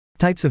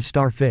Types of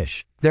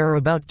starfish. There are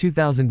about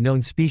 2,000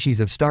 known species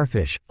of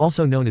starfish,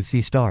 also known as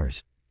sea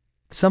stars.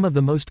 Some of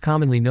the most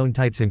commonly known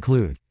types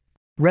include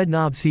Red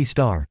Knob Sea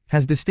Star,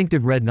 has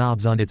distinctive red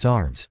knobs on its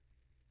arms.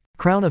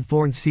 Crown of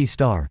Thorns Sea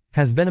Star,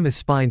 has venomous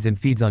spines and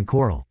feeds on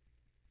coral.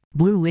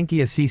 Blue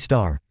Linckia Sea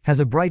Star,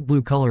 has a bright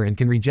blue color and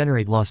can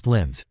regenerate lost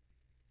limbs.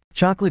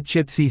 Chocolate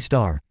Chip Sea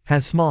Star,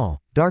 has small,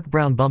 dark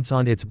brown bumps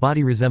on its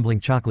body resembling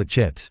chocolate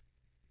chips.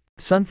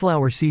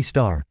 Sunflower Sea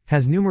Star,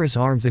 has numerous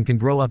arms and can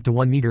grow up to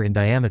 1 meter in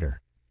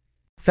diameter.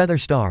 Feather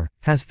Star,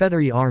 has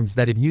feathery arms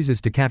that it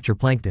uses to capture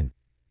plankton.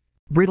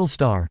 Brittle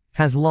Star,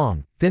 has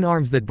long, thin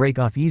arms that break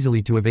off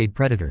easily to evade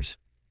predators.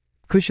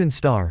 Cushion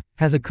Star,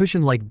 has a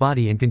cushion-like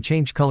body and can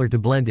change color to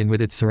blend in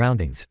with its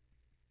surroundings.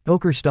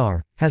 Ochre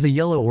Star, has a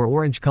yellow or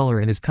orange color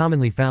and is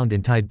commonly found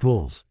in tide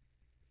pools.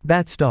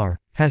 Bat Star,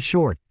 has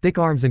short, thick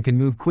arms and can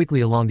move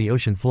quickly along the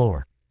ocean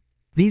floor.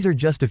 These are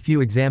just a few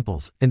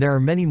examples, and there are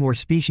many more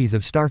species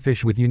of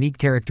starfish with unique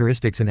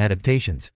characteristics and adaptations.